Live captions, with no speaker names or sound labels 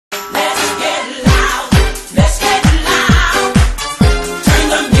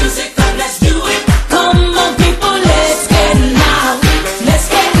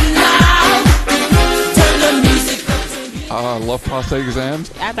prostate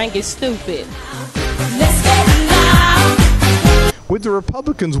exams. I think it's stupid. With the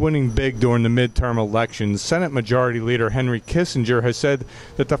Republicans winning big during the midterm elections, Senate Majority Leader Henry Kissinger has said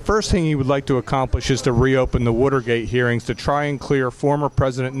that the first thing he would like to accomplish is to reopen the Watergate hearings to try and clear former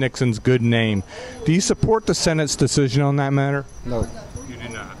President Nixon's good name. Do you support the Senate's decision on that matter? No. You do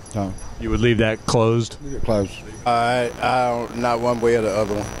not? No. You would leave that closed? Leave it closed. I don't, not one way or the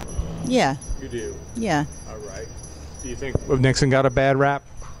other one. Yeah. You do? Yeah. All right. Do you think Nixon got a bad rap?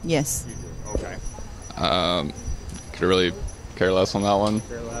 Yes. You do. Okay. Could really care less on that one.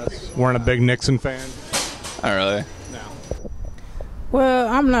 Care less. Weren't a big Nixon fan? Not really. No. Well,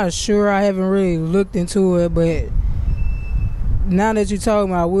 I'm not sure. I haven't really looked into it, but now that you're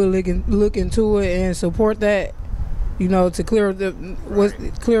talking about, I will look into it and support that. You know, to clear up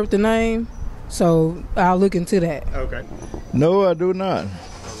the name. So I'll look into that. Okay. No, I do not.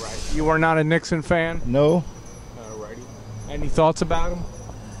 All right. You are not a Nixon fan? No. All righty. Any thoughts about him?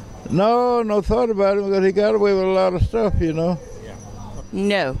 No thought about it because he got away with a lot of stuff, you know. Yeah.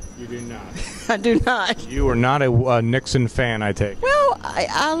 No. You do not. I do not. You are not a Nixon fan, I take. Well,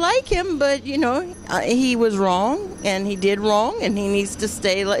 I like him, but you know, he was wrong, and he did wrong, and he needs to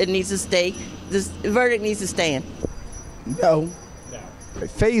stay. It needs to stay. This verdict needs to stand. No.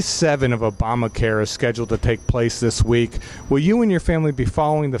 Phase 7 of Obamacare is scheduled to take place this week. Will you and your family be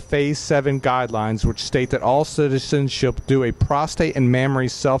following the Phase 7 guidelines, which state that all citizens should do a prostate and mammary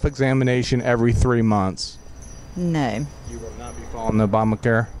self-examination every 3 months? No. You will not be following the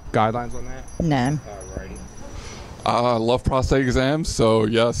Obamacare guidelines on that? No. Alrighty. I love prostate exams, so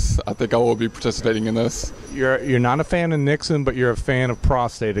yes, I think I will be participating in this. You're not a fan of Nixon, but you're a fan of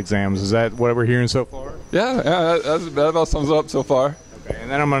prostate exams. Is that what we're hearing so far? Yeah, that about sums it up so far. Okay,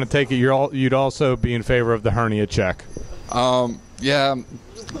 and then I'm going to take it you'd also be in favor of the hernia check. Yeah,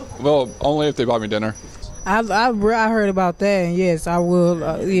 well, only if they buy me dinner. I heard about that, and yes, I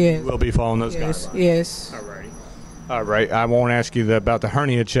will. Yes. We'll be following those Yes. guidelines. Yes. All right. I won't ask you about the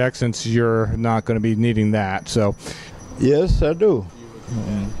hernia check since you're not going to be needing that. So, Yes, I do.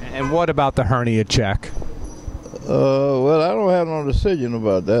 and what about the hernia check? Well, I don't have no decision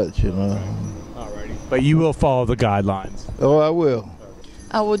about that, you know. Alrighty. But you will follow the guidelines. Oh, I will.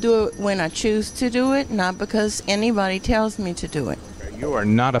 I will do it when I choose to do it, not because anybody tells me to do it. Okay, you are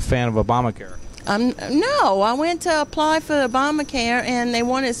not a fan of Obamacare. No, I went to apply for Obamacare, and they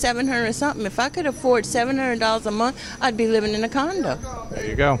wanted $700 something. If I could afford $700 a month, I'd be living in a condo. There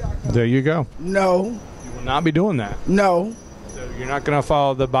you go. There you go. No. You will not be doing that. No. So you're not going to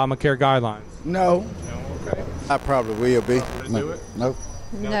follow the Obamacare guidelines. No. No. Okay. I probably will be. Do it? Nope.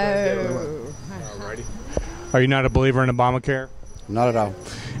 No. Alrighty. Are you not a believer in Obamacare? Not at all.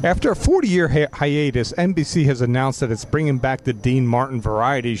 After a 40-year hiatus, NBC has announced that it's bringing back the Dean Martin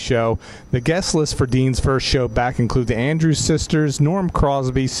Variety Show. The guest list for Dean's first show back include the Andrews Sisters, Norm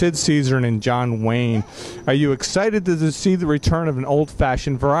Crosby, Sid Caesar, and John Wayne. Are you excited to see the return of an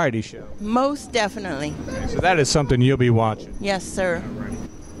old-fashioned variety show? Most definitely. Okay, so that is something you'll be watching. Yes, sir.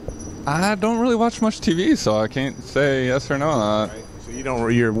 I don't really watch much TV, so I can't say yes or no on that. So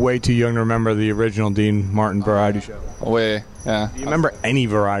you're way too young to remember the original Dean Martin Variety Show. Way, yeah. Do you remember any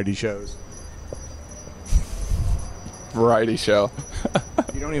variety shows? Variety show.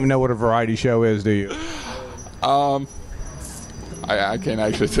 You don't even know what a variety show is, do you? I can't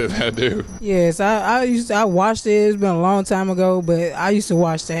actually say that I do. Yes, I watched it. It's been a long time ago, but I used to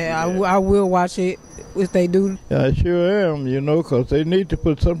watch that. I will watch it if they do. Yeah, I sure am, you know, because they need to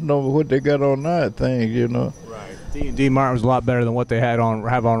put something over what they got on now, I think, you know. Right. Dean Martin was a lot better than what they have on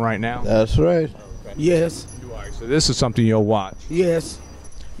right now. That's right. Yes. So this is something you'll watch. Yes.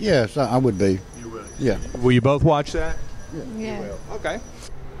 Yes, I would be. You will. Yeah. Will you both watch that? Yeah. You will. Okay.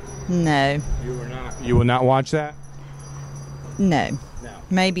 No. You will not. You will not watch that? No. No.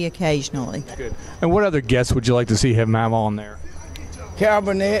 Maybe occasionally. Good. And what other guests would you like to see him have on there?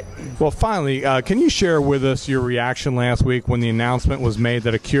 Cabinet. Well, finally, can you share with us your reaction last week when the announcement was made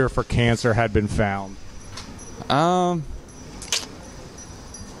that a cure for cancer had been found?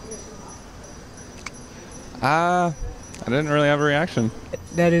 I didn't really have a reaction.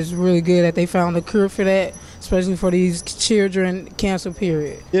 That is really good that they found a cure for that, especially for these children cancer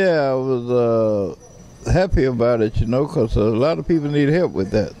period. Yeah, I was happy about it, you know, because a lot of people need help with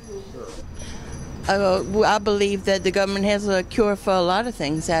that. I believe that the government has a cure for a lot of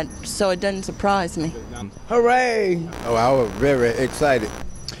things, so it doesn't surprise me. Hooray. Oh, I was very excited.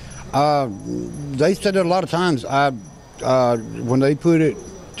 They said it a lot of times. When they put it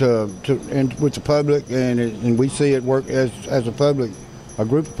with the public and we see it work as a public, a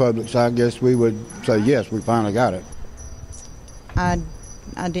group of publics, I guess we would say yes, we finally got it. I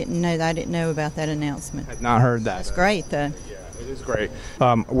didn't know that. I didn't know about that announcement. Had not heard that. That's great, though. It is great.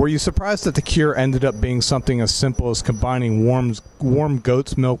 Were you surprised that the cure ended up being something as simple as combining warm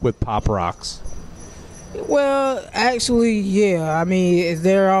goat's milk with Pop Rocks? Well, actually, yeah. I mean, is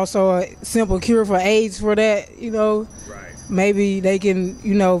there also a simple cure for AIDS for that? You know, Right. maybe they can,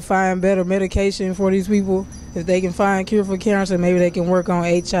 find better medication for these people. If they can find cure for cancer, maybe they can work on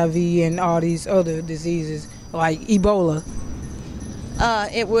HIV and all these other diseases like Ebola.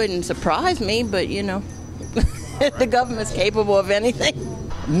 It wouldn't surprise me, but the government's capable of anything.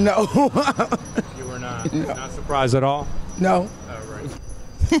 No. You were not surprised at all? No.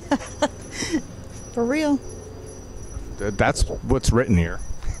 For real? That's what's written here.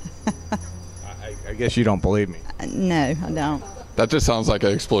 I guess you don't believe me. No, I don't. That just sounds like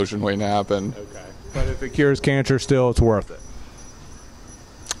an explosion waiting to happen. Okay. But if it cures cancer, still, it's worth it.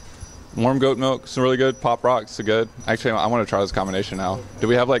 Warm goat milk is really good. Pop Rocks are good. Actually, I want to try this combination now. Do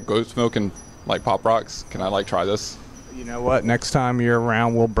we have like goat's milk and like Pop Rocks? Can I like try this? You know what? Next time you're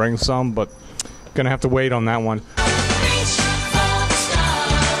around, we'll bring some, but gonna have to wait on that one.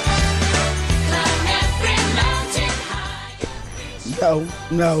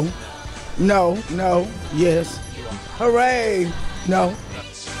 No, yes. Hooray! No.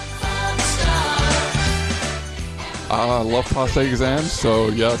 I love prostate exams, so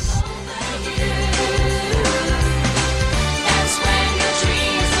yes.